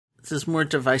there's more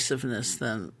divisiveness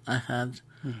than I had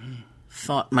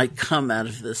thought might come out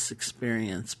of this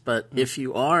experience. But if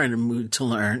you are in a mood to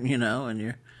learn,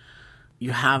 and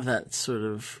you have that sort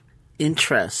of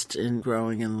interest in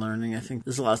growing and learning, I think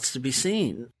there's lots to be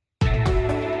seen.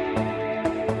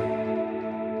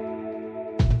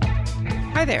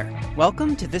 Hi there.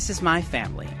 Welcome to This Is My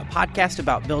Family, a podcast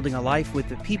about building a life with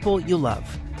the people you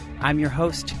love. I'm your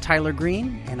host, Tyler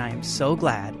Green, and I am so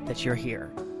glad that you're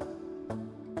here.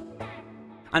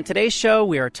 On today's show,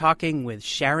 we are talking with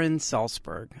Sharon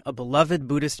Salzberg, a beloved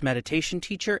Buddhist meditation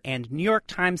teacher and New York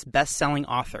Times best-selling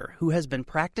author who has been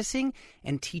practicing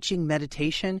and teaching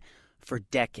meditation for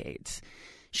decades.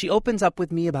 She opens up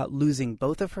with me about losing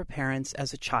both of her parents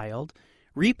as a child,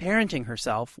 reparenting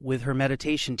herself with her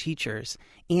meditation teachers,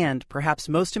 and, perhaps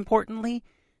most importantly,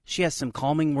 she has some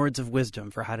calming words of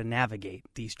wisdom for how to navigate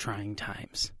these trying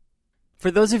times. For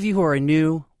those of you who are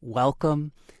new,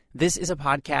 welcome. This is a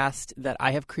podcast that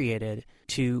I have created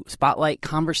to spotlight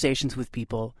conversations with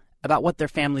people about what their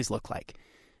families look like.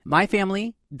 My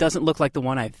family doesn't look like the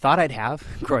one I thought I'd have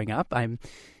growing up. I'm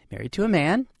married to a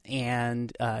man,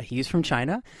 and he's from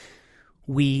China.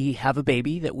 We have a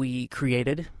baby that we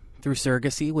created through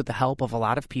surrogacy with the help of a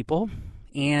lot of people,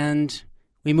 and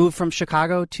we moved from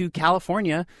Chicago to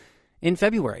California in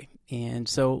February. And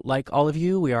so, like all of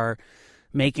you, we are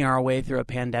making our way through a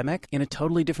pandemic in a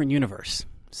totally different universe.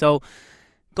 So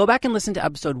go back and listen to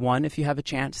episode 1 if you have a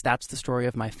chance. That's the story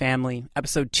of my family.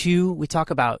 Episode 2, we talk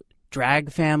about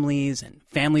drag families and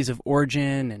families of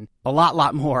origin and a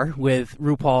lot more with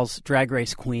RuPaul's Drag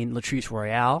Race queen, Latrice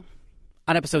Royale.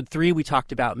 On episode 3, we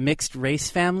talked about mixed race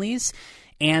families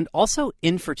and also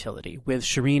infertility with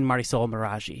Shireen Marisol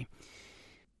Meraji.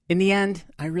 In the end,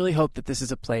 I really hope that this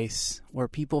is a place where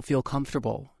people feel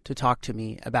comfortable to talk to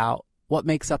me about what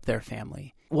makes up their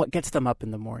family, what gets them up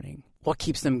in the morning, what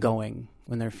keeps them going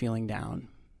when they're feeling down.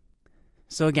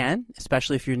 So again,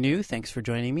 especially if you're new, thanks for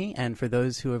joining me. And for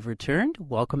those who have returned,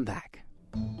 welcome back.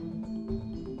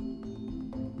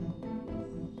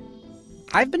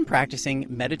 I've been practicing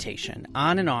meditation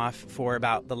on and off for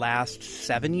about the last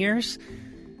 7 years.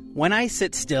 When I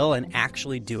sit still and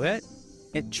actually do it,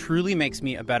 it truly makes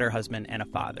me a better husband and a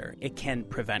father. It can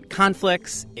prevent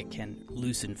conflicts. It can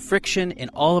loosen friction in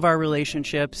all of our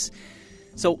relationships.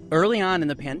 So early on in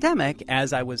the pandemic,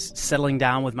 as I was settling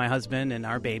down with my husband and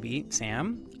our baby,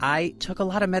 Sam, I took a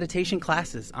lot of meditation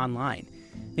classes online.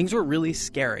 Things were really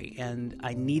scary, and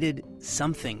I needed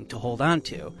something to hold on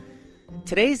to.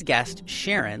 Today's guest,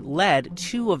 Sharon, led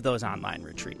 2 of those online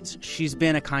retreats. She's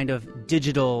been a kind of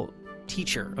digital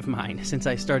teacher of mine since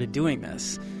I started doing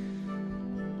this.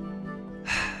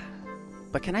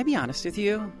 But can I be honest with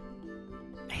you?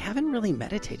 I haven't really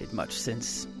meditated much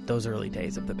since those early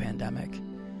days of the pandemic.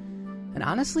 And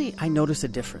honestly, I notice a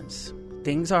difference.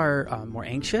 Things are more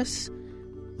anxious.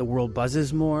 The world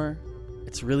buzzes more.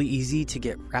 It's really easy to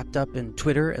get wrapped up in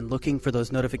Twitter and looking for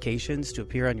those notifications to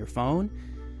appear on your phone.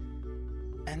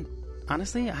 And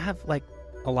honestly, I have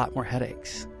a lot more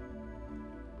headaches.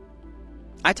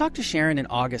 I talked to Sharon in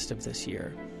August of this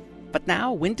year, but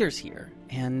now winter's here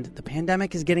and the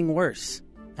pandemic is getting worse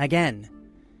again.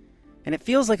 And it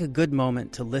feels like a good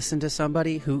moment to listen to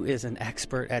somebody who is an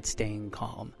expert at staying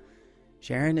calm.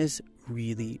 Sharon is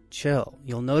really chill.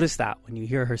 You'll notice that when you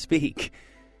hear her speak.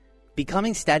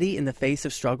 Becoming steady in the face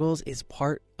of struggles is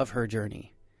part of her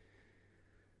journey.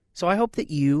 So I hope that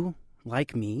you,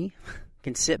 like me,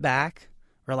 can sit back,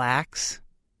 relax,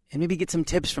 and maybe get some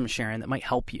tips from Sharon that might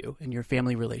help you in your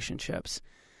family relationships.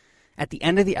 At the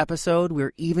end of the episode,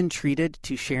 we're even treated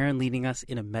to Sharon leading us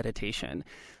in a meditation.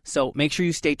 So make sure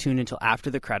you stay tuned until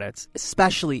after the credits,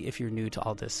 especially if you're new to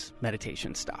all this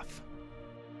meditation stuff.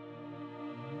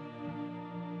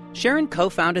 Sharon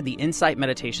co-founded the Insight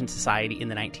Meditation Society in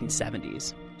the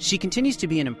 1970s. She continues to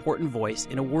be an important voice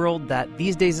in a world that,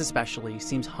 these days especially,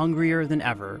 seems hungrier than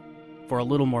ever for a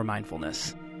little more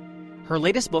mindfulness. Her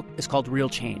latest book is called Real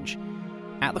Change.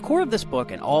 At the core of this book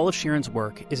and all of Sharon's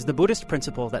work is the Buddhist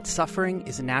principle that suffering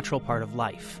is a natural part of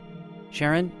life.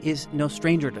 Sharon is no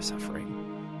stranger to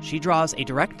suffering. She draws a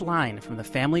direct line from the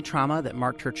family trauma that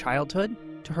marked her childhood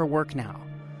to her work now.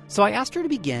 So I asked her to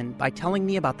begin by telling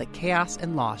me about the chaos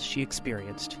and loss she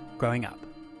experienced growing up.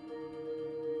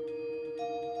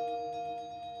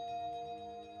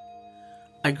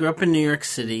 I grew up in New York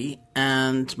City,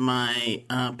 and my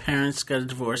parents got a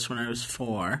divorce when I was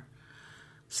 4.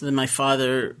 So then my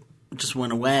father just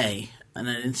went away, and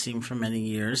I didn't see him for many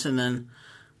years. And then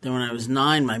when I was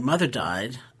 9, my mother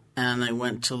died, and I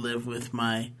went to live with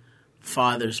my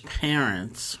father's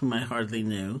parents, whom I hardly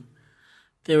knew.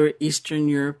 They were Eastern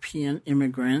European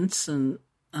immigrants, and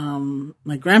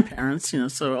my grandparents,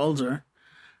 so older,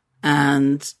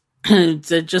 and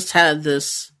they just had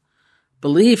this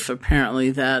belief,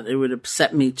 apparently, that it would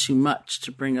upset me too much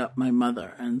to bring up my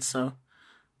mother, and so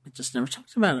I just never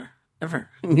talked about her, ever,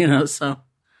 so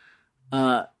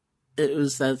it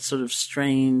was that sort of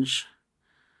strange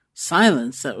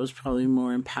silence that was probably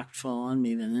more impactful on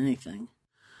me than anything.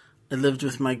 I lived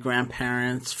with my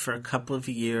grandparents for a couple of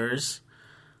years,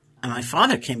 and my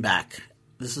father came back.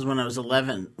 This is when I was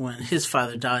 11. When his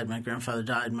father died, my grandfather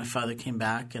died, my father came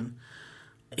back, and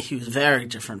he was very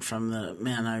different from the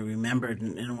man I remembered,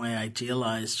 in a way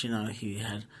idealized. He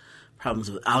had problems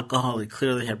with alcohol. He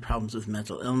clearly had problems with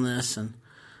mental illness, and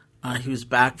he was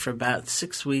back for about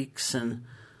 6 weeks and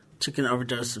took an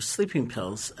overdose of sleeping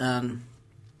pills. And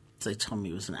they told me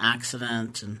it was an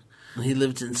accident, and he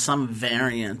lived in some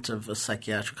variant of a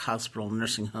psychiatric hospital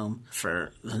nursing home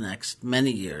for the next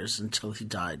many years until he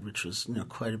died, which was,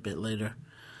 quite a bit later.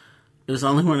 It was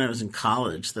only when I was in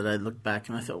college that I looked back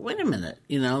and I thought, wait a minute,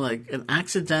 like an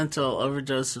accidental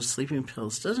overdose of sleeping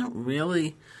pills doesn't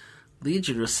really lead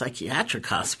you to a psychiatric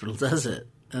hospital, does it?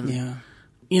 And,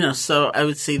 yeah. So I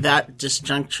would say that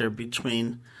disjuncture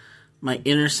between my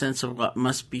inner sense of what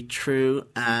must be true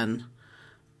and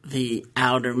the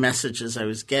outer messages I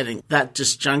was getting, that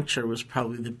disjuncture was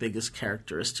probably the biggest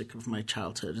characteristic of my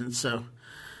childhood. And so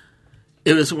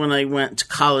it was when I went to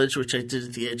college, which I did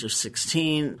at the age of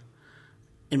 16.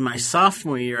 In my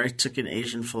sophomore year, I took an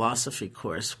Asian philosophy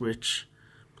course, which,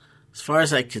 as far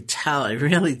as I could tell, I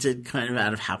really did kind of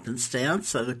out of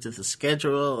happenstance. I looked at the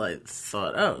schedule. I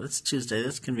thought, oh, it's Tuesday.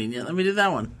 That's convenient. Let me do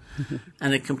that one.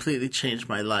 And it completely changed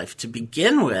my life. To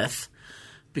begin with,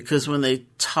 because when they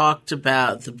talked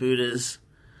about the Buddha's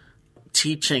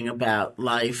teaching about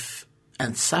life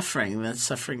and suffering, that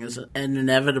suffering is an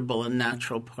inevitable and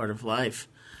natural part of life.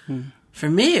 For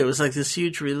me, it was like this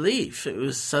huge relief. It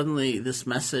was suddenly this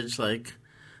message like,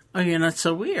 oh, you're not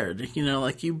so weird.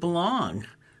 Like you belong.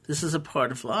 This is a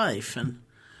part of life. And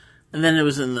then it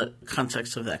was in the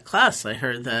context of that class, I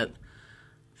heard that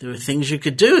there were things you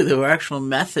could do. There were actual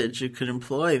methods you could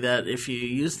employ that if you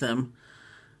used them,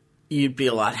 you'd be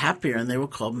a lot happier, and they were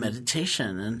called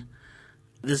meditation. And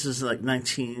this is like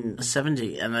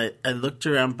 1970, and I looked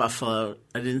around Buffalo.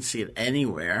 I didn't see it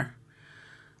anywhere.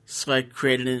 So I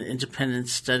created an independent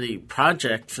study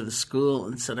project for the school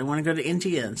and said, I want to go to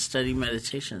India and study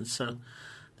meditation. So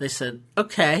they said,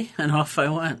 okay, and off I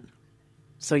went.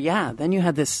 So yeah, then you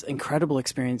had this incredible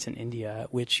experience in India,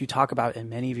 which you talk about in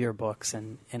many of your books,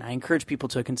 and I encourage people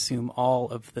to consume all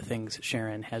of the things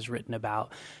Sharon has written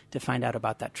about to find out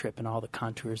about that trip and all the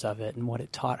contours of it and what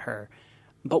it taught her.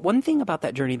 But one thing about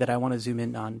that journey that I want to zoom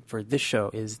in on for this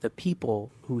show is the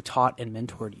people who taught and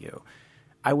mentored you.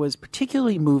 I was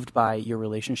particularly moved by your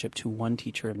relationship to one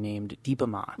teacher named Deepa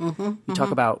Ma. You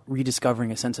talk about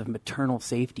rediscovering a sense of maternal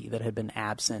safety that had been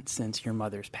absent since your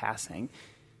mother's passing.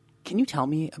 Can you tell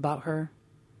me about her?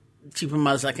 Deepa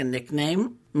Ma is like a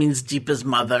nickname, means Deepa's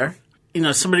mother.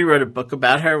 Somebody wrote a book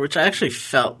about her, which I actually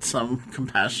felt some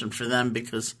compassion for them,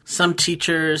 because some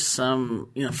teachers,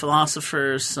 some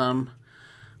philosophers, some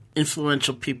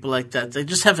influential people like that, they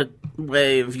just have a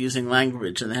way of using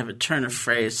language, and they have a turn of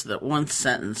phrase so that one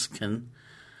sentence can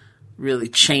really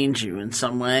change you in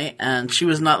some way. And she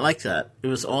was not like that. It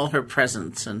was all her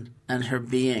presence and her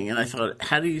being. And I thought,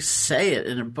 how do you say it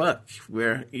in a book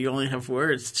where you only have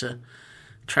words to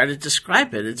try to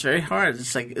describe it? It's very hard.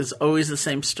 It's like, it's always the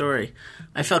same story.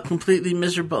 I felt completely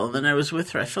miserable. And then I was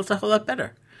with her. I felt a whole lot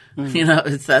better.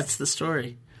 That's the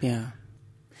story. Yeah.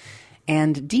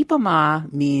 And Deepa Ma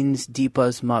means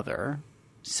Deepa's mother.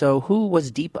 So who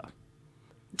was Deepa?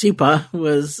 Deepa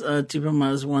was Deepa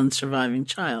Ma's one surviving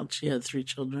child. She had 3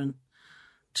 children.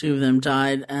 2 of them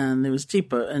died, and there was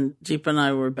Deepa. And Deepa and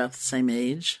I were about the same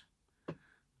age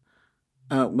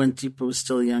when Deepa was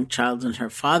still a young child, and her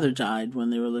father died when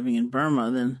they were living in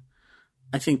Burma. Then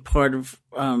I think part of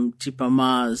Deepa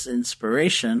Ma's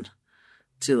inspiration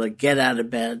to get out of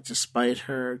bed despite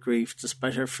her grief,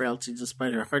 despite her frailty,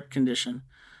 despite her heart condition,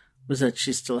 was that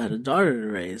she still had a daughter to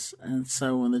raise. And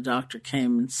so when the doctor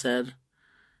came and said,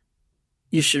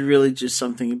 you should really do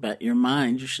something about your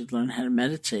mind, you should learn how to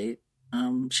meditate,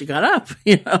 she got up,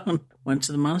 and went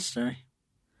to the monastery.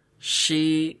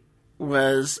 She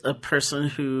was a person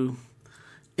who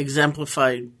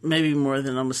exemplified, maybe more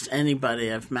than almost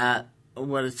anybody I've met,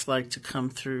 what it's like to come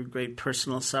through great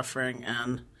personal suffering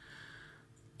and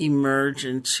emerge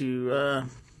into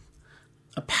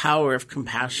a power of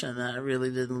compassion that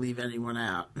really didn't leave anyone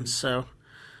out. And so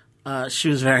she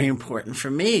was very important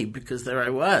for me, because there I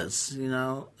was,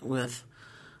 with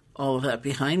all of that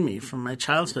behind me from my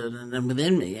childhood and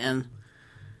within me. And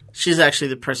she's actually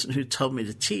the person who told me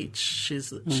to teach.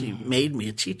 She made me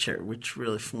a teacher, which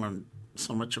really formed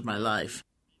so much of my life.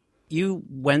 You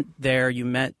went there, you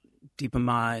met Deepa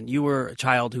Ma, and you were a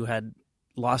child who had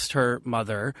lost her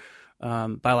mother,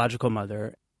 biological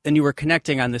mother, and you were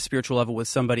connecting on this spiritual level with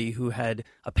somebody who had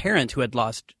a parent who had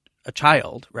lost a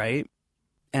child, right?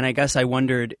 And I guess I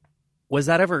wondered,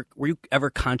 were you ever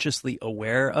consciously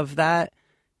aware of that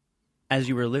as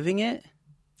you were living it?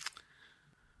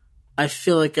 I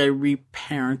feel like I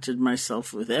reparented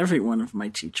myself with every one of my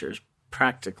teachers,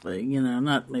 practically,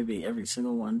 not maybe every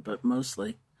single one, but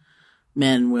mostly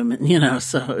men, women,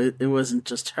 so it wasn't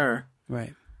just her.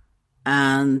 Right.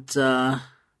 And I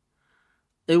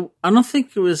don't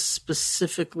think it was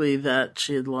specifically that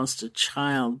she had lost a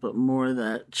child, but more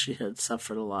that she had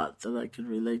suffered a lot that I could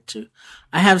relate to.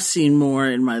 I have seen more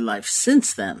in my life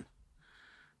since then,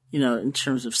 in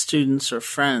terms of students or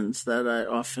friends, that I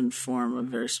often form a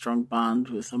very strong bond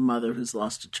with a mother who's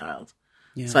lost a child.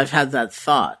 Yeah. So I've had that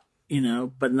thought,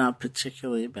 but not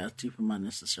particularly about Deepa Ma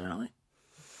necessarily.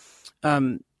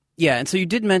 Yeah, and so you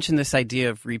did mention this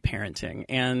idea of reparenting.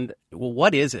 And, well,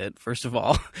 what is it, first of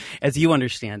all, as you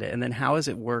understand it? And then how has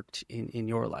it worked in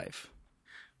your life?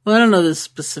 Well, I don't know the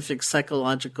specific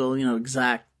psychological,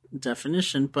 exact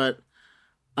definition, but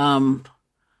I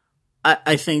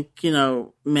think,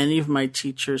 many of my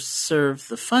teachers serve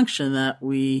the function that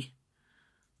we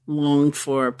long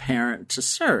for a parent to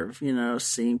serve,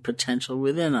 seeing potential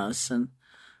within us and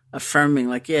affirming,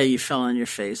 like, yeah, you fell on your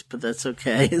face, but that's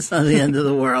okay. It's not the end of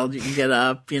the world. You can get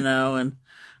up, and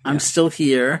I'm still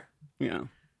here. Yeah.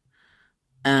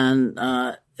 And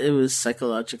it was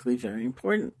psychologically very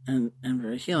important and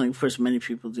very healing. Of course, many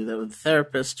people do that with a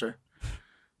therapist or,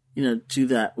 do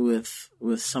that with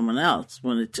someone else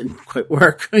when it didn't quite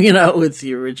work, with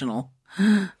the original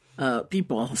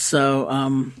people.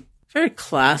 So very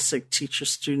classic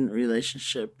teacher-student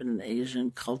relationship in an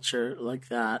Asian culture like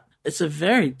that. It's a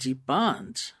very deep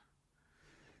bond.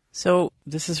 So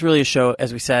this is really a show,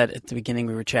 as we said at the beginning,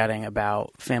 we were chatting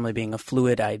about family being a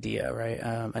fluid idea, right?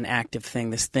 An active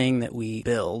thing, this thing that we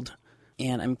build.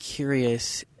 And I'm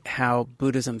curious how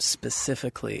Buddhism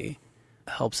specifically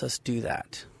helps us do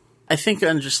that. I think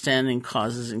understanding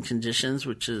causes and conditions,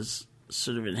 which is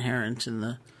sort of inherent in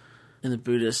the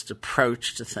Buddhist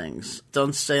approach to things.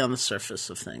 Don't stay on the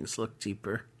surface of things. Look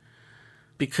deeper.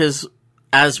 Because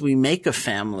as we make a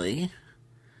family,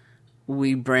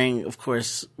 we bring, of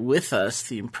course, with us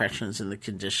the impressions and the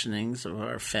conditionings of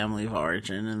our family of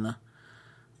origin and the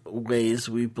ways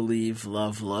we believe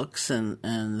love looks and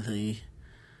the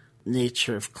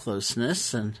nature of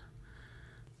closeness. And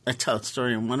I tell a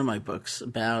story in one of my books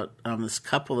about this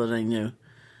couple that I knew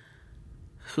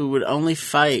who would only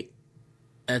fight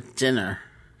at dinner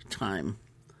time.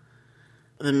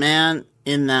 The man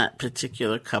in that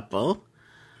particular couple,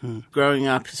 growing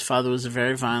up, his father was a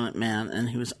very violent man, and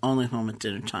he was only home at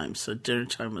dinner time. So dinner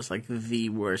time was like the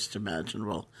worst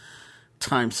imaginable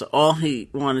time. So all he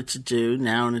wanted to do,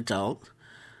 now an adult,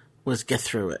 was get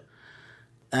through it.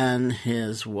 And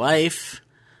his wife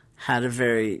had a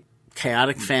very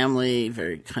chaotic family,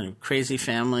 very kind of crazy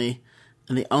family,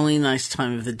 and the only nice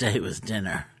time of the day was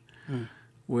dinner,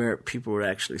 where people would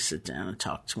actually sit down and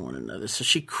talk to one another. So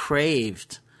she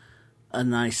craved a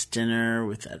nice dinner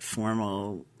with that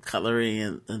formal cutlery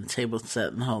and the table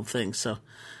set and the whole thing. So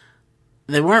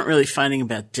they weren't really fighting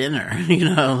about dinner,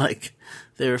 like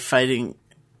they were fighting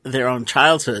their own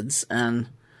childhoods and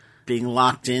being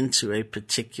locked into a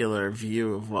particular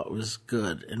view of what was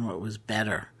good and what was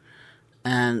better.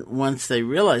 And once they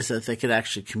realized that, they could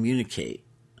actually communicate.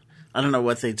 I don't know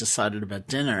what they decided about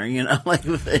dinner, like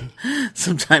they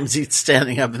sometimes eat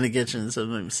standing up in the kitchen and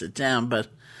sometimes sit down. But,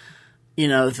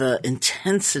 the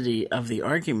intensity of the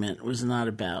argument was not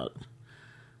about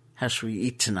how should we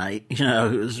eat tonight.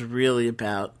 It was really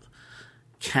about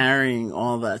carrying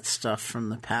all that stuff from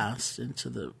the past into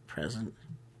the present.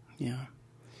 Yeah.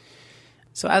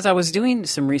 So as I was doing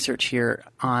some research here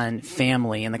on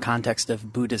family in the context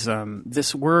of Buddhism,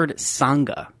 this word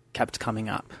Sangha kept coming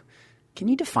up. Can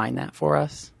you define that for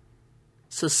us?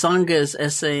 So Sangha is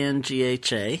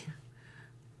S-A-N-G-H-A,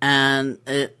 and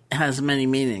it has many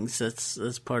meanings.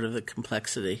 That's part of the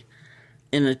complexity.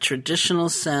 In a traditional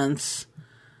sense,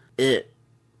 it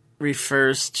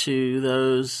refers to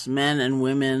those men and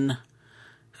women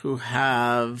who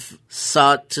have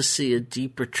sought to see a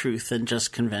deeper truth than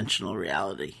just conventional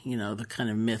reality. The kind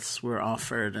of myths we're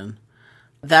offered. And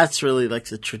that's really like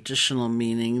the traditional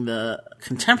meaning. The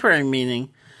contemporary meaning,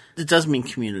 it does mean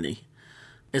community.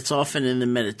 It's often in the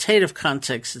meditative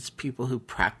context, it's people who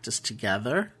practice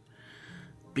together.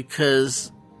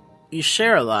 Because you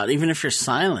share a lot, even if you're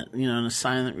silent, in a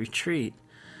silent retreat.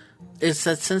 It's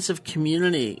that sense of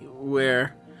community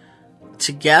where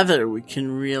together we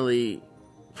can really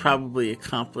probably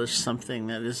accomplish something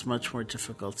that is much more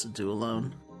difficult to do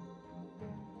alone.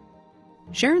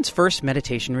 Sharon's first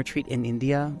meditation retreat in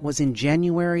India was in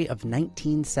January of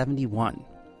 1971.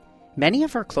 Many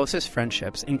of her closest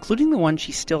friendships, including the one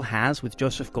she still has with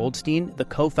Joseph Goldstein, the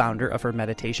co-founder of her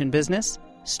meditation business,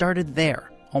 started there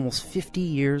almost 50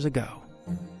 years ago.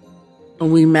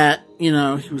 When we met, he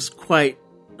was quite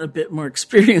a bit more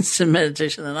experienced in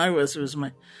meditation than I was. It was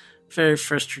my very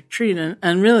first retreat.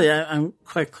 And really, I'm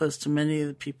quite close to many of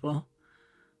the people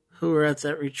who were at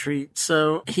that retreat.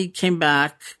 So he came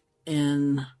back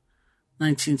in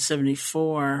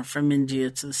 1974 from India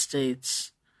to the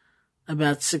States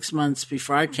about 6 months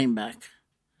before I came back.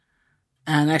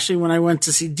 And actually, when I went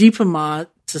to see Deepa Ma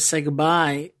to say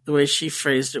goodbye, the way she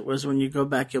phrased it was, when you go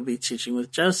back, you'll be teaching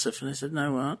with Joseph. And I said, no, I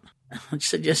won't. And she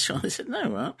said, yes, you will. I said, no, I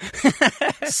won't.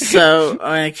 So when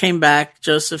I came back,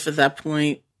 Joseph at that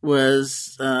point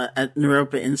was at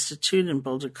Naropa Institute in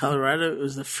Boulder, Colorado. It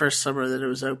was the first summer that it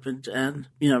was opened. And,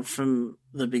 from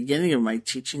the beginning of my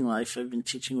teaching life, I've been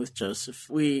teaching with Joseph.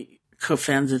 We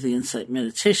co-founded the Insight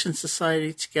Meditation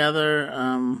Society together.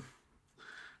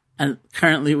 And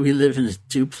currently we live in a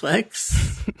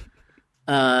duplex.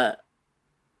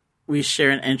 We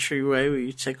share an entryway where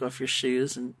you take off your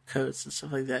shoes and coats and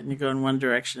stuff like that. And you go in one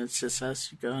direction, it's his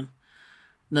house. You go in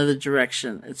another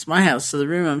direction, it's my house. So the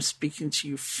room I'm speaking to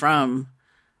you from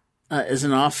is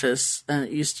an office, and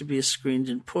it used to be a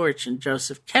screened-in porch, and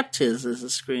Joseph kept his as a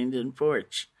screened-in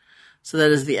porch. So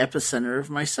that is the epicenter of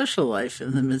my social life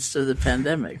in the midst of the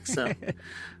pandemic. So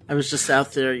I was just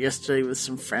out there yesterday with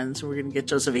some friends, and we're going to get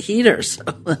Joseph a heater so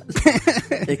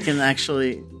that it can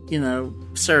actually,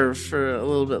 serve for a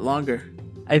little bit longer.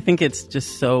 I think it's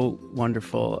just so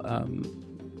wonderful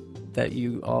that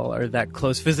you all are that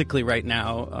close physically right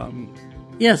now.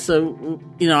 Yeah, so,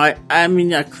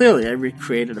 clearly I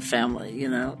recreated a family,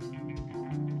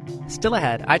 Still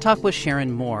ahead, I talk with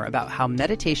Sharon more about how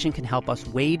meditation can help us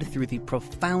wade through the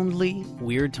profoundly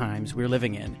weird times we're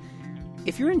living in.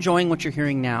 If you're enjoying what you're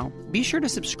hearing now, be sure to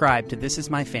subscribe to This Is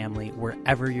My Family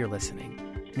wherever you're listening.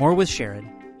 More with Sharon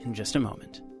in just a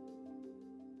moment.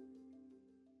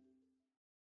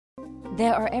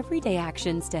 There are everyday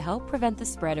actions to help prevent the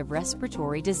spread of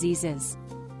respiratory diseases.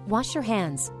 Wash your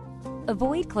hands.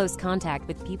 Avoid close contact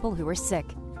with people who are sick.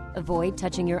 Avoid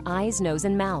touching your eyes, nose,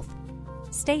 and mouth.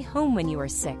 Stay home when you are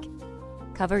sick.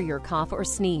 Cover your cough or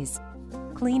sneeze.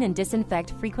 Clean and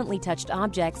disinfect frequently touched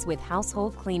objects with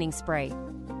household cleaning spray.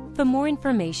 For more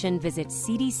information, visit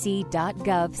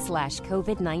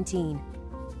cdc.gov/COVID-19.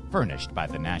 Furnished by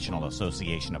the National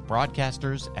Association of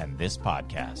Broadcasters and this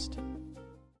podcast.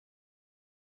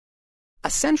 A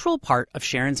central part of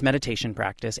Sharon's meditation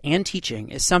practice and teaching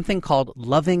is something called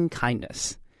loving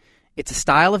kindness. It's a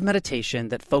style of meditation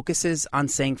that focuses on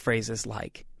saying phrases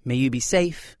like, may you be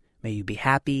safe, may you be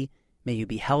happy, may you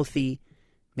be healthy,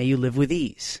 may you live with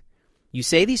ease. You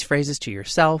say these phrases to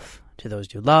yourself, to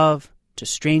those you love, to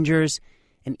strangers,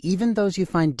 and even those you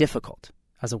find difficult,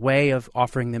 as a way of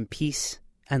offering them peace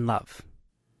and love.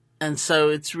 And so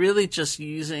it's really just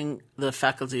using the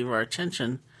faculty of our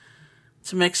attention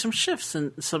to make some shifts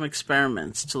and some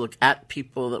experiments, to look at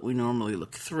people that we normally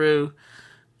look through,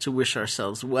 to wish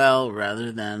ourselves well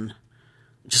rather than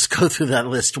just go through that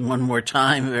list one more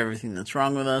time of everything that's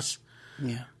wrong with us.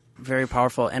 Yeah, very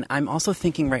powerful. And I'm also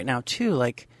thinking right now, too,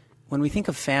 like when we think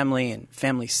of family and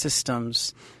family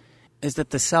systems, is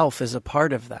that the self is a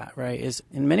part of that, right? Is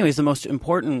in many ways the most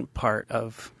important part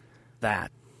of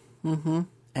that. Mm-hmm.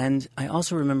 And I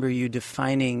also remember you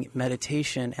defining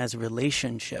meditation as a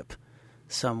relationship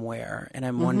somewhere. And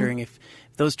I'm wondering if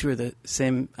those two are the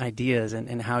same ideas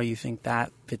and how you think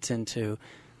that fits into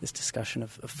this discussion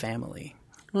of family.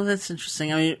 Well, that's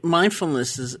interesting. I mean,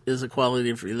 mindfulness is a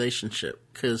quality of relationship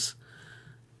because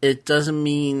it doesn't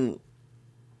mean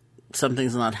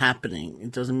something's not happening.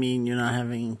 It doesn't mean you're not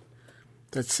having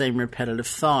that same repetitive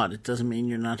thought. It doesn't mean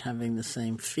you're not having the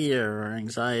same fear or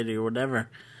anxiety or whatever.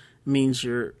 It means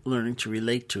you're learning to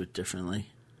relate to it differently.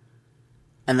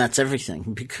 And that's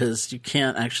everything, because you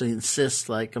can't actually insist,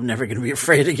 like, I'm never going to be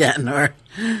afraid again, or,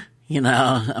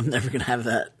 I'm never going to have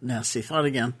that nasty thought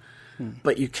again.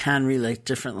 But you can relate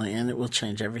differently, and it will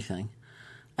change everything.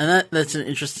 And that's an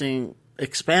interesting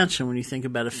expansion when you think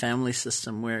about a family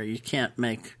system where you can't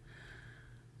make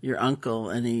your uncle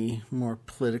any more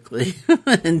politically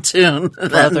in tune.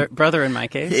 Brother in my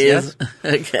case, yes.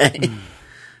 Okay.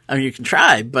 I mean, you can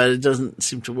try, but it doesn't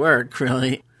seem to work,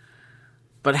 really.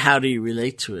 But how do you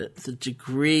relate to it? The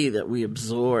degree that we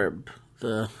absorb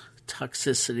the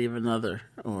toxicity of another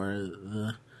or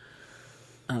the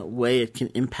way it can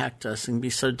impact us and be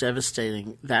so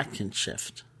devastating, that can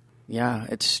shift. Yeah,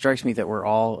 it strikes me that we're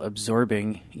all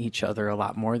absorbing each other a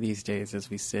lot more these days as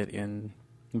we sit in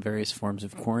various forms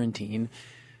of quarantine.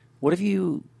 What have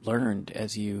you learned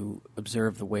as you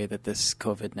observe the way that this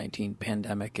COVID-19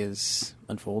 pandemic is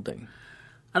unfolding?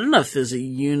 I don't know if there's a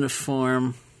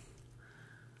uniform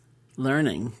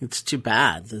learning. It's too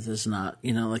bad that there's not.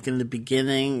 Like in the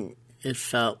beginning, it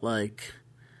felt like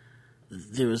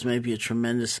there was maybe a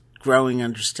tremendous growing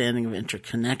understanding of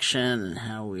interconnection and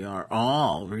how we are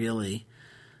all really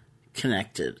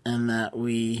connected, and that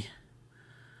we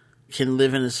can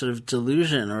live in a sort of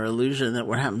delusion or illusion that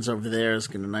what happens over there is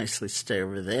going to nicely stay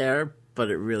over there, but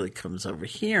it really comes over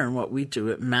here, and what we do,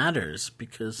 it matters,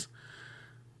 because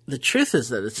the truth is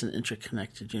that it's an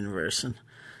interconnected universe. And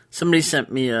somebody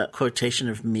sent me a quotation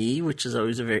of me, which is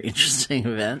always a very interesting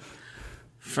event,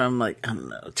 from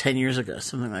 10 years ago,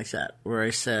 something like that, where I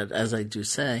said, as I do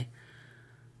say,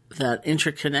 that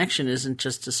interconnection isn't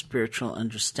just a spiritual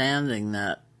understanding,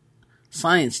 that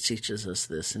science teaches us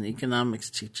this, and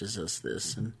economics teaches us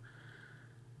this, and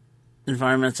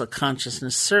environmental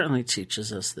consciousness certainly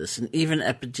teaches us this, and even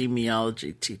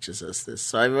epidemiology teaches us this.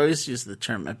 So I've always used the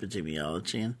term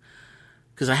epidemiology, and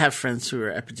because I have friends who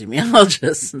are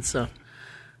epidemiologists, and so,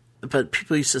 but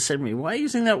people used to say to me, "Why are you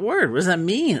using that word? What does that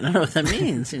mean?" I don't know what that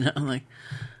means,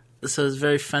 So it's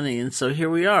very funny. And so here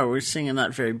we are. We're seeing a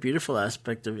not very beautiful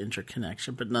aspect of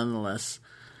interconnection, but nonetheless.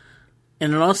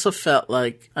 And it also felt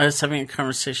like I was having a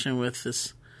conversation with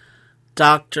this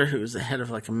doctor who was the head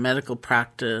of a medical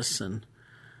practice. And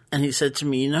he said to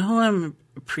me, who I'm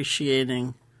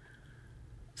appreciating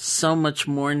so much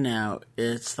more now?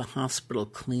 It's the hospital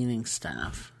cleaning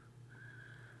staff.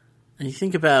 And you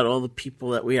think about all the people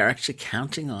that we are actually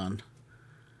counting on,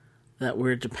 that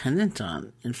we're dependent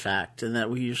on, in fact, and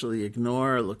that we usually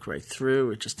ignore or look right through.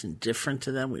 We're just indifferent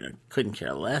to them. We couldn't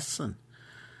care less. And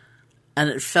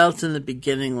it felt in the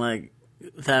beginning like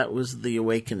that was the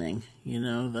awakening,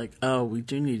 oh, we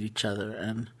do need each other,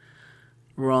 and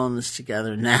we're all in this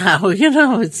together now.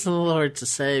 It's a little hard to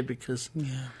say, because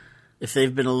if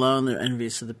they've been alone, they're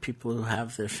envious of the people who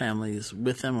have their families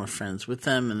with them or friends with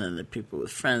them, and then the people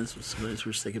with friends, sometimes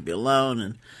wish they could be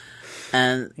alone.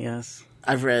 And yes.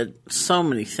 I've read so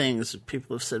many things that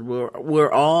people have said,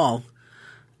 we're all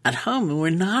at home, and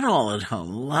we're not all at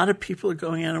home. A lot of people are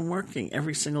going out and working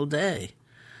every single day.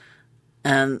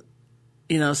 And,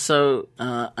 so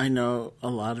I know a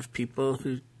lot of people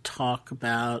who talk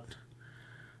about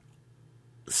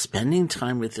spending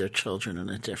time with their children in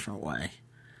a different way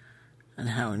and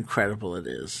how incredible it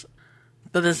is.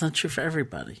 But that's not true for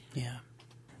everybody. Yeah.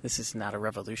 This is not a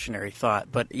revolutionary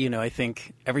thought, but, I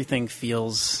think everything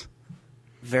feels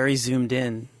very zoomed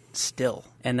in still,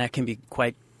 and that can be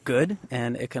quite good,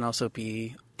 and it can also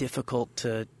be difficult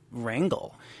to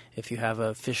wrangle if you have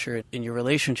a fissure in your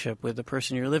relationship with the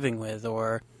person you're living with.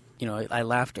 Or I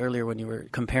laughed earlier when you were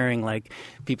comparing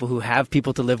people who have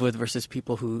people to live with versus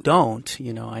people who don't.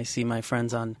 I see my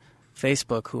friends on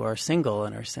Facebook who are single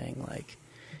and are saying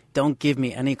don't give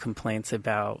me any complaints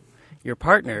about your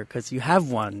partner because you have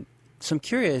one. So I'm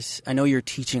curious, I know you're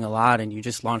teaching a lot and you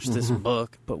just launched this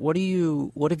book, but what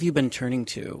have you been turning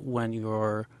to when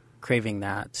you're craving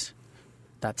that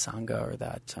Sangha or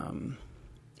that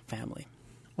family?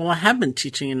 Well, I have been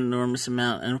teaching an enormous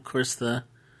amount, and of course the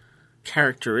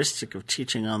characteristic of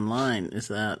teaching online is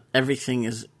that everything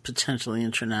is potentially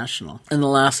international. And the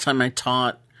last time I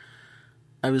taught,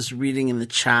 I was reading in the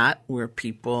chat where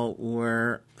people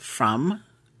were from,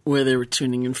 where they were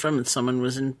tuning in from, and someone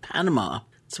was in Panama.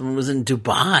 Someone was in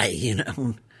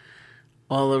Dubai,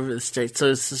 all over the States.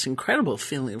 So it's this incredible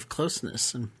feeling of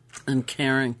closeness and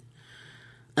caring.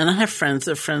 And I have friends.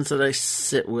 They're friends that I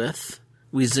sit with.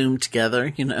 We Zoom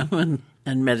together, and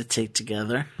meditate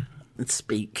together and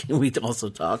speak. We also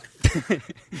talk.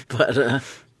 But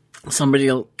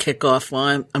somebody will kick off,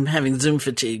 well, I'm having Zoom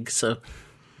fatigue, so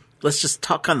let's just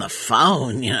talk on the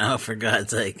phone, for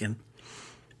God's sake. And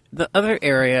the other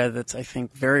area that's, I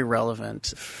think, very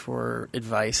relevant for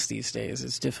advice these days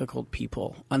is difficult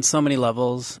people. On so many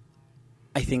levels,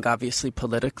 I think obviously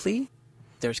politically,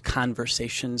 there's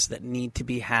conversations that need to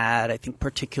be had, I think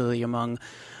particularly among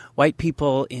white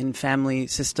people in family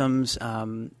systems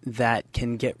that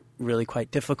can get really quite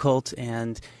difficult.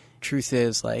 And truth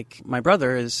is, my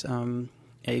brother is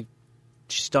a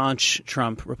staunch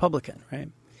Trump Republican, right?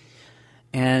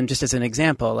 And just as an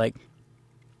example,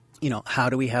 how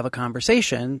do we have a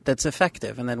conversation that's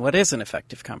effective? And then what is an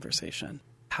effective conversation?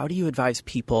 How do you advise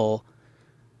people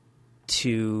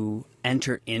to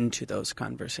enter into those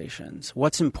conversations?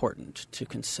 What's important to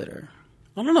consider?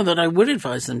 I don't know that I would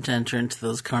advise them to enter into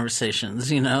those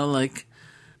conversations, like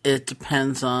it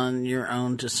depends on your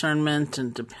own discernment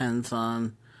and depends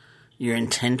on your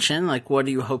intention. Like, what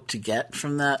do you hope to get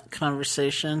from that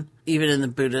conversation? Even in the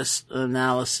Buddhist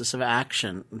analysis of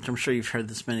action, which I'm sure you've heard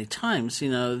this many times,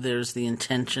 there's the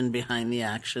intention behind the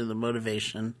action, the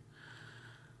motivation.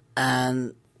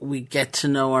 And we get to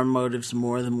know our motives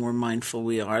more the more mindful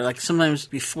we are. Like sometimes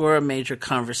before a major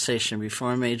conversation,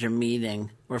 before a major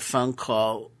meeting or phone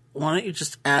call, why don't you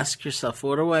just ask yourself,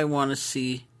 what do I want to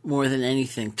see more than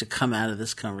anything to come out of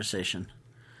this conversation?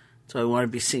 Do I want to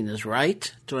be seen as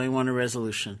right? Do I want a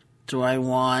resolution? Do I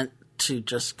want to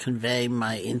just convey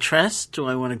my interest? Do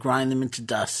I want to grind them into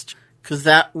dust? Because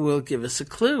that will give us a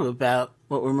clue about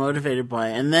what we're motivated by.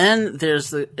 And then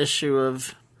there's the issue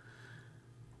of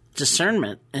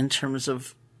discernment in terms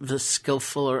of the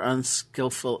skillful or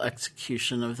unskillful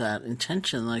execution of that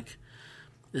intention. Like,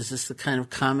 is this the kind of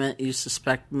comment you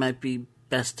suspect might be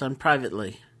best done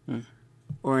privately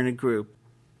or in a group?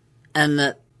 And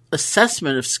that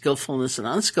assessment of skillfulness and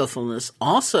unskillfulness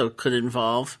also could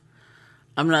involve,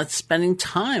 I'm not spending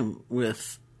time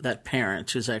with that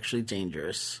parent who's actually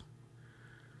dangerous,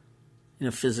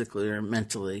 physically or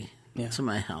mentally to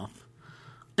my health.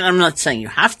 And I'm not saying you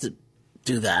have to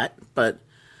do that, but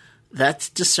that's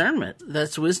discernment.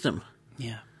 That's wisdom.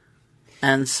 Yeah.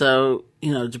 And so,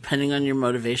 depending on your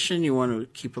motivation, you want to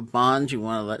keep a bond, you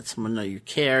want to let someone know you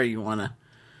care, you want to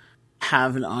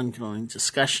have an ongoing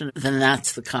discussion, then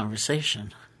that's the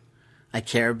conversation. I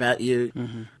care about you.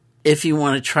 Mm-hmm. If you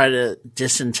want to try to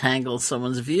disentangle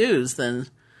someone's views, then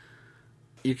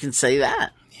you can say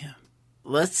that. Yeah.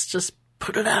 Let's just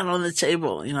put it out on the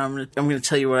table. I'm going to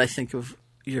tell you what I think of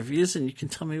your views, and you can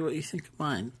tell me what you think of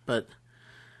mine. But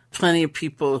plenty of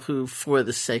people who, for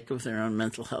the sake of their own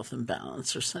mental health and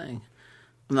balance, are saying,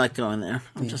 I'm not going there.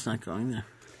 I'm just not going there.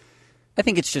 I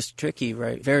think it's just tricky,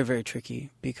 right? Very, very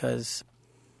tricky, because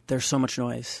there's so much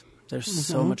noise. There's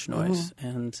so much noise. Mm-hmm.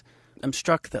 And I'm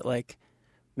struck that,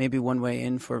 maybe one way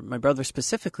in for my brother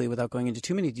specifically, without going into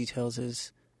too many details,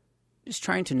 is just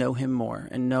trying to know him more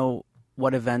and know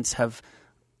what events have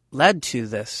led to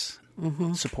this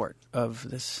support of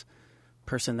this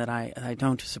person that I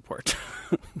don't support.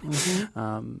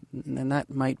 And that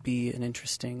might be an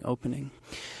interesting opening.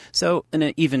 So in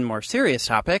an even more serious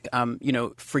topic,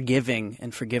 forgiving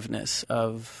and forgiveness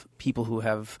of people who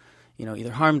have,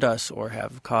 either harmed us or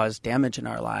have caused damage in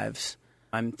our lives.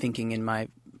 I'm thinking in my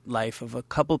life of a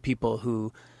couple people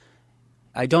who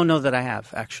I don't know that I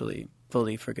have actually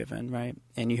fully forgiven, right?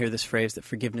 And you hear this phrase that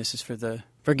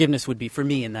forgiveness would be for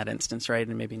me in that instance, right?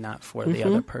 And maybe not for the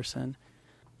other person.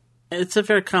 It's a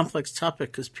very complex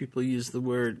topic because people use the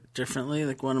word differently.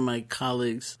 Like one of my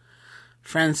colleagues,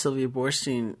 friend Sylvia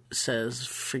Borstein, says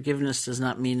forgiveness does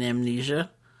not mean amnesia,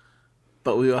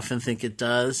 but we often think it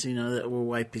does, that we're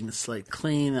wiping the slate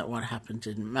clean, that what happened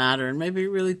didn't matter, and maybe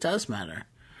it really does matter.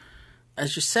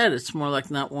 As you said, it's more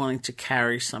like not wanting to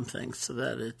carry something so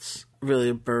that it's really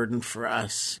a burden for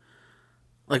us.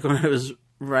 Like when I was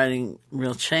writing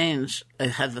Real Change, I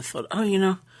had the thought, I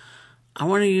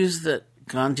want to use that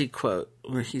Gandhi quote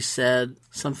where he said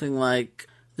something like,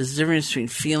 there's a difference between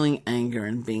feeling anger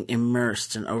and being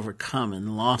immersed and overcome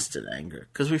and lost in anger.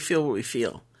 Because we feel what we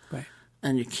feel. Right.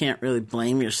 And you can't really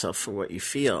blame yourself for what you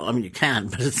feel. I mean, you can,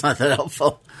 but it's not that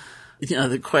helpful.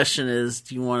 The question is,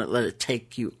 do you want to let it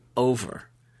take you over?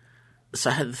 So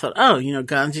I had the thought,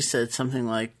 Gandhi said something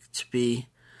like, to be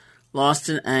lost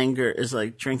in anger is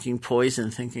like drinking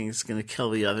poison thinking it's going to kill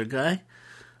the other guy.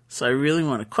 So I really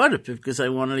want to quote it because I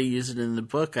wanted to use it in the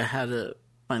book. I had to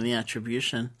find the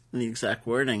attribution and the exact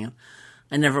wording. And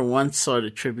I never once saw it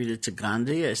attributed to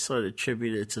Gandhi. I saw it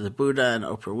attributed to the Buddha and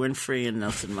Oprah Winfrey and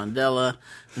Nelson Mandela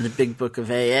and the Big Book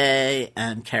of AA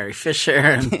and Carrie Fisher.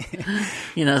 And,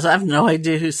 so I have no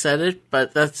idea who said it,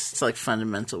 but that's like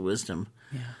fundamental wisdom.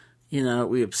 Yeah.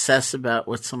 We obsess about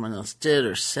what someone else did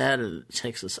or said, and it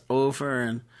takes us over,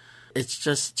 and it's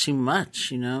just too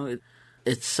much,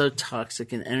 It's so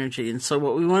toxic in energy. And so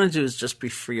what we want to do is just be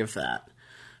free of that.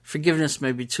 Forgiveness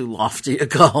may be too lofty a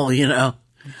goal,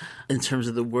 in terms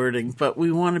of the wording, but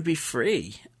we want to be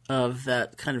free of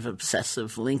that kind of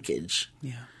obsessive linkage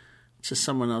to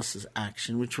someone else's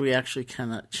action, which we actually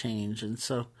cannot change. And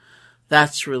so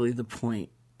that's really the point.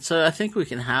 So I think we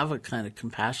can have a kind of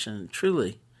compassion,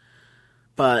 truly.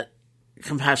 But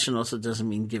compassion also doesn't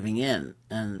mean giving in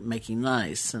and making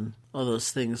nice and all those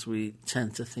things we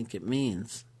tend to think it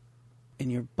means. In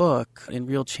your book, in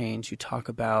Real Change, you talk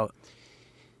about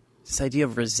this idea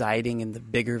of residing in the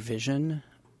bigger vision,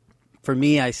 For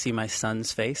me, I see my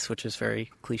son's face, which is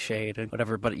very cliched and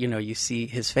whatever, but you see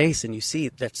his face and you see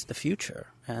that's the future.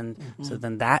 And so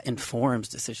then that informs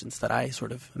decisions that I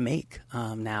sort of make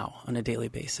now on a daily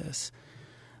basis.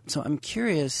 So I'm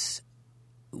curious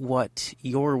what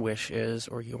your wish is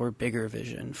or your bigger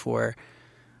vision for,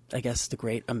 I guess, the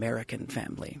great American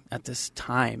family at this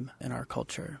time in our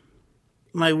culture.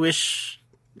 My wish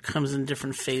comes in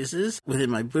different phases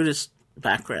within my Buddhist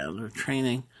background or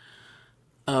training,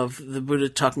 of the Buddha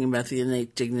talking about the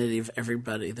innate dignity of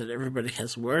everybody, that everybody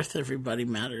has worth, everybody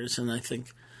matters, and I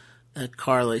think that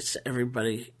correlates to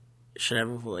everybody should have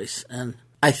a voice. And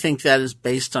I think that is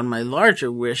based on my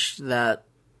larger wish that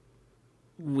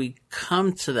we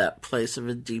come to that place of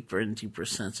a deeper and deeper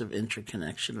sense of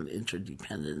interconnection and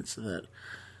interdependence, so that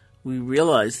we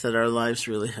realize that our lives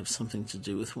really have something to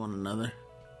do with one another.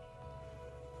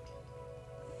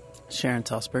 Sharon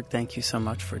Salzberg, thank you so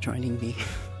much for joining me.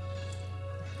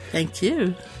 Thank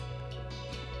you.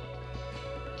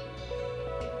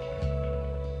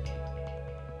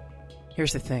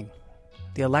 Here's the thing.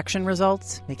 The election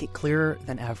results make it clearer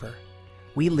than ever.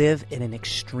 We live in an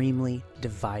extremely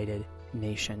divided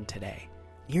nation today,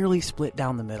 nearly split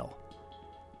down the middle.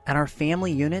 And our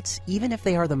family units, even if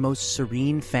they are the most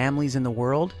serene families in the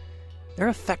world, they're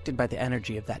affected by the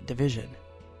energy of that division.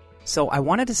 So I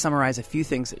wanted to summarize a few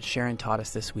things that Sharon taught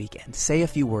us this week and say a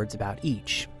few words about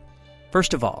each.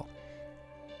 First of all,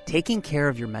 taking care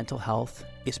of your mental health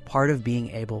is part of being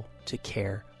able to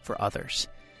care for others.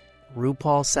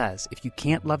 RuPaul says, if you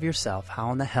can't love yourself,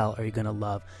 how in the hell are you going to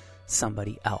love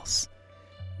somebody else?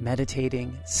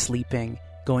 Meditating, sleeping,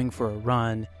 going for a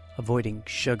run, avoiding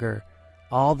sugar,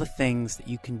 all the things that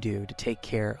you can do to take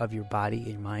care of your body,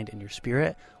 your mind, and your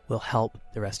spirit will help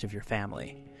the rest of your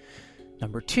family.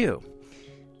 Number 2,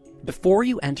 before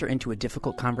you enter into a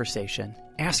difficult conversation,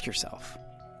 ask yourself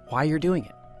why you're doing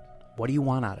it. What do you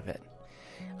want out of it?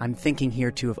 I'm thinking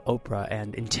here too of Oprah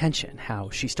and intention, how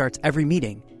she starts every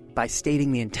meeting by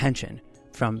stating the intention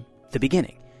from the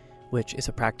beginning, which is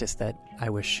a practice that I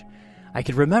wish I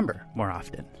could remember more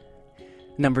often.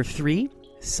 Number 3,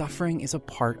 suffering is a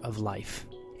part of life.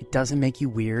 It doesn't make you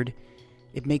weird.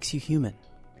 It makes you human.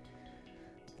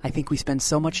 I think we spend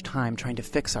so much time trying to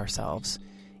fix ourselves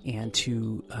and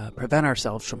to prevent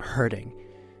ourselves from hurting.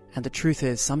 And the truth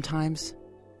is, sometimes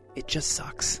it just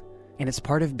sucks. And it's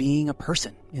part of being a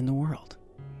person in the world.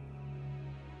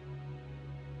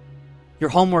 Your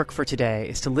homework for today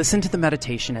is to listen to the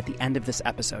meditation at the end of this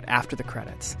episode after the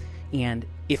credits. And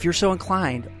if you're so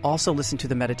inclined, also listen to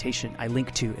the meditation I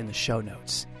link to in the show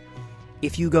notes.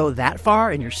 If you go that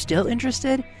far and you're still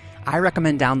interested, I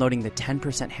recommend downloading the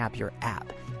 10% Happier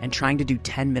app and trying to do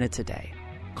 10 minutes a day.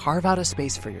 Carve out a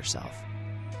space for yourself.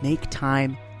 Make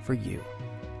time for you.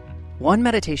 One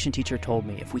meditation teacher told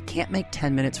me if we can't make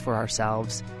 10 minutes for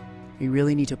ourselves, we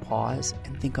really need to pause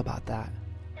and think about that.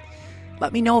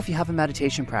 Let me know if you have a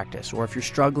meditation practice or if you're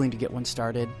struggling to get one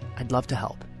started. I'd love to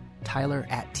help.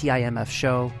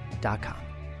 Tyler@timfshow.com.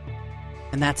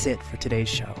 And that's it for today's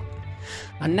show.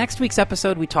 On next week's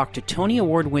episode, we talk to Tony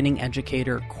Award-winning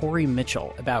educator Corey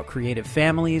Mitchell about creative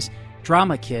families,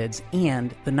 drama kids,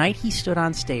 and the night he stood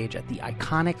on stage at the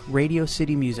iconic Radio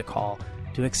City Music Hall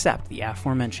to accept the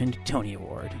aforementioned Tony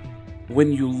Award.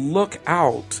 When you look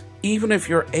out, even if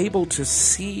you're able to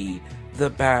see the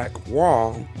back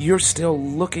wall, you're still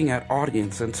looking at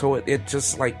audience, and so it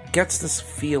just like gets this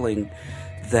feeling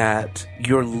that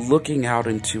you're looking out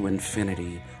into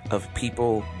infinity of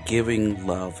people giving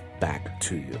love back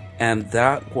to you. And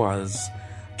that was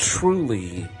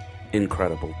truly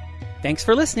incredible. Thanks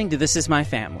for listening to This Is My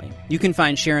Family. You can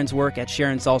find Sharon's work at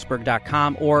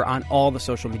SharonSalzberg.com or on all the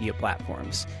social media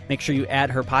platforms. Make sure you add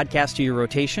her podcast to your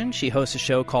rotation. She hosts a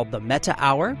show called The Metta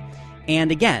Hour. And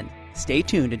again, stay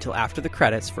tuned until after the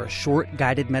credits for a short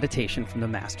guided meditation from the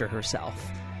master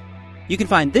herself. You can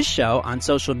find this show on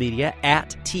social media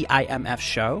at TIMF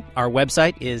Show. Our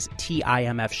website is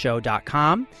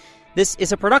timfshow.com. This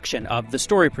is a production of The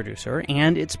Story Producer,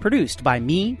 and it's produced by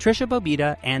me, Trisha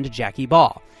Bobita, and Jackie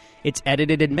Ball. It's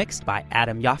edited and mixed by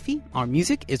Adam Yaffe. Our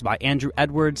music is by Andrew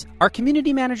Edwards. Our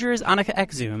community manager is Annika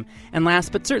Exum. And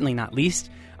last but certainly not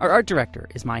least, our art director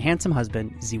is my handsome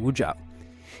husband, Ziwu Zhou.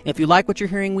 If you like what you're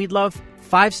hearing, we'd love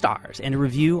 5 stars and a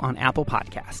review on Apple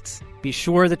Podcasts. Be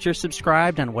sure that you're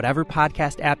subscribed on whatever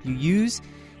podcast app you use.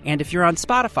 And if you're on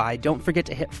Spotify, don't forget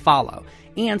to hit follow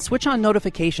and switch on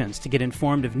notifications to get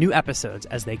informed of new episodes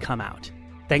as they come out.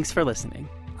 Thanks for listening.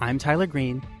 I'm Tyler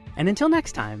Green, and until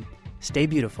next time, stay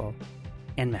beautiful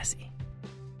and messy.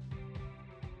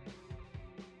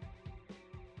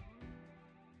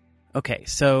 Okay,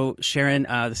 so Sharon,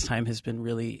 this time has been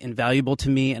really invaluable to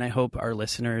me, and I hope our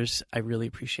listeners, I really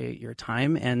appreciate your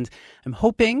time. And I'm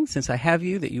hoping, since I have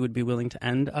you, that you would be willing to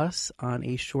end us on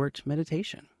a short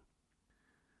meditation.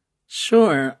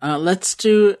 Sure. Let's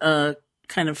do a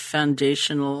kind of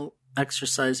foundational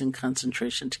exercise and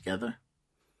concentration together.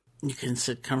 You can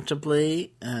sit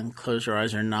comfortably and close your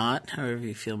eyes or not, however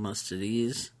you feel most at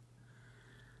ease.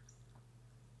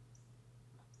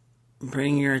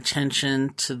 Bring your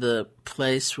attention to the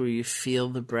place where you feel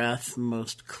the breath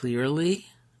most clearly,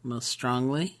 most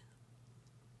strongly.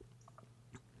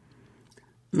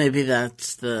 Maybe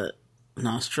that's the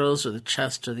nostrils or the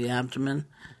chest or the abdomen.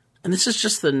 And this is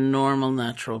just the normal,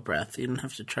 natural breath. You don't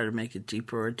have to try to make it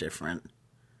deeper or different.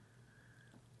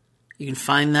 You can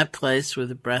find that place where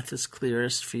the breath is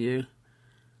clearest for you.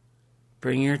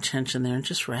 Bring your attention there and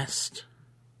just rest.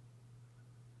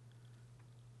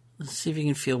 Let's see if you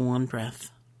can feel one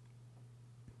breath.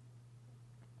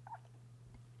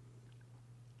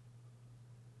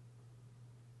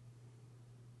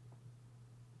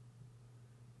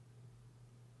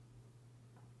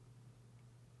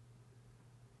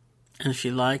 And if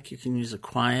you like, you can use a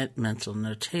quiet mental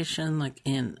notation like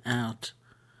in, out,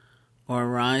 or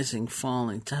rising,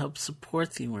 falling to help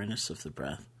support the awareness of the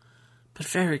breath, but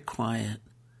very quiet.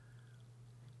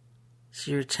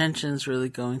 So your attention is really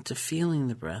going to feeling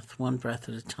the breath, one breath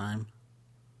at a time.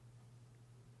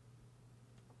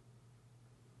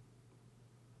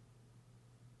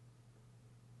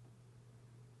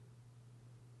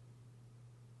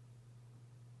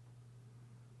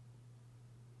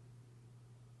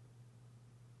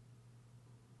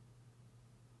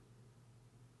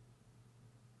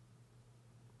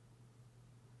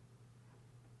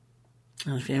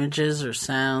 And if images or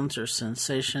sounds or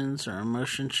sensations or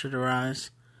emotions should arise,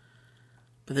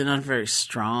 but they're not very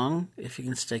strong, if you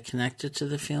can stay connected to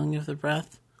the feeling of the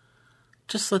breath,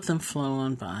 just let them flow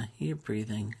on by. You're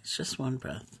breathing. It's just one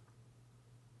breath.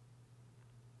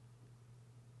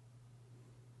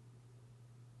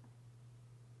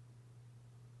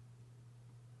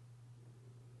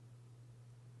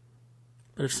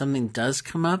 But if something does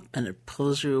come up and it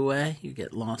pulls you away, you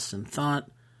get lost in thought,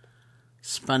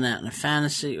 spun out in a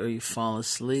fantasy, or you fall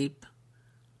asleep,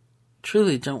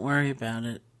 truly don't worry about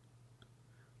it.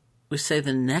 We say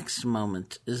the next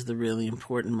moment is the really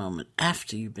important moment,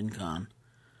 after you've been gone,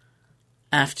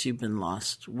 after you've been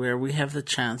lost, where we have the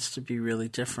chance to be really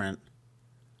different.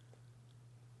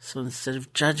 So instead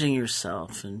of judging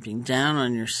yourself and being down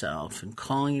on yourself and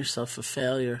calling yourself a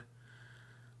failure,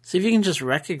 see if you can just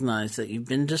recognize that you've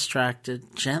been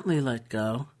distracted, gently let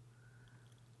go,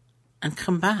 and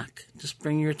come back. Just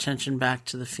bring your attention back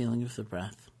to the feeling of the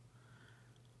breath.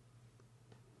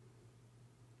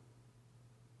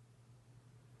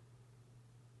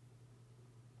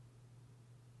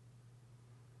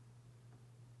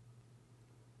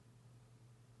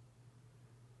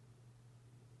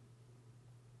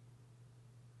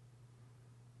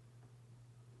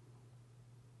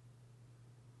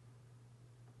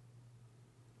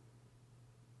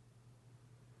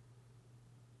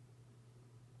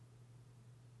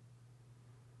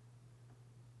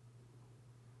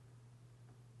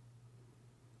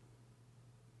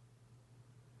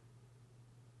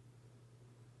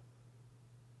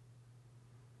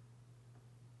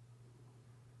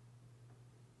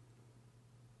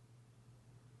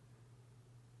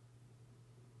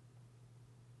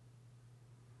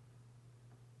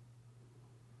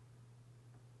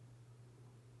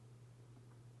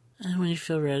 And when you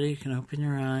feel ready, you can open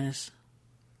your eyes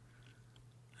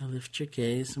or lift your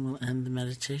gaze, and we'll end the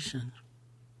meditation.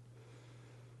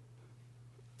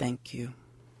 Thank you.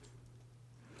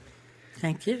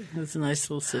 Thank you. It was a nice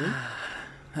little sitting.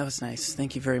 That was nice.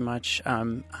 Thank you very much.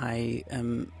 I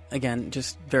am, again,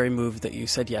 just very moved that you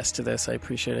said yes to this. I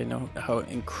appreciate it. I know how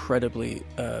incredibly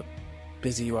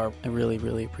busy you are. I really,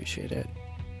 really appreciate it.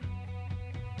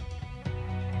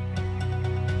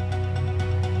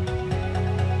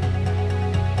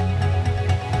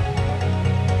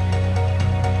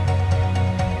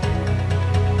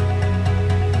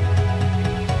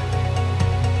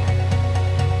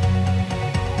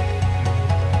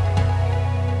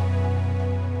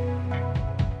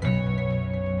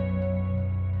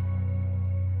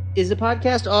 Is the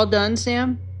podcast all done,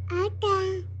 Sam? Okay.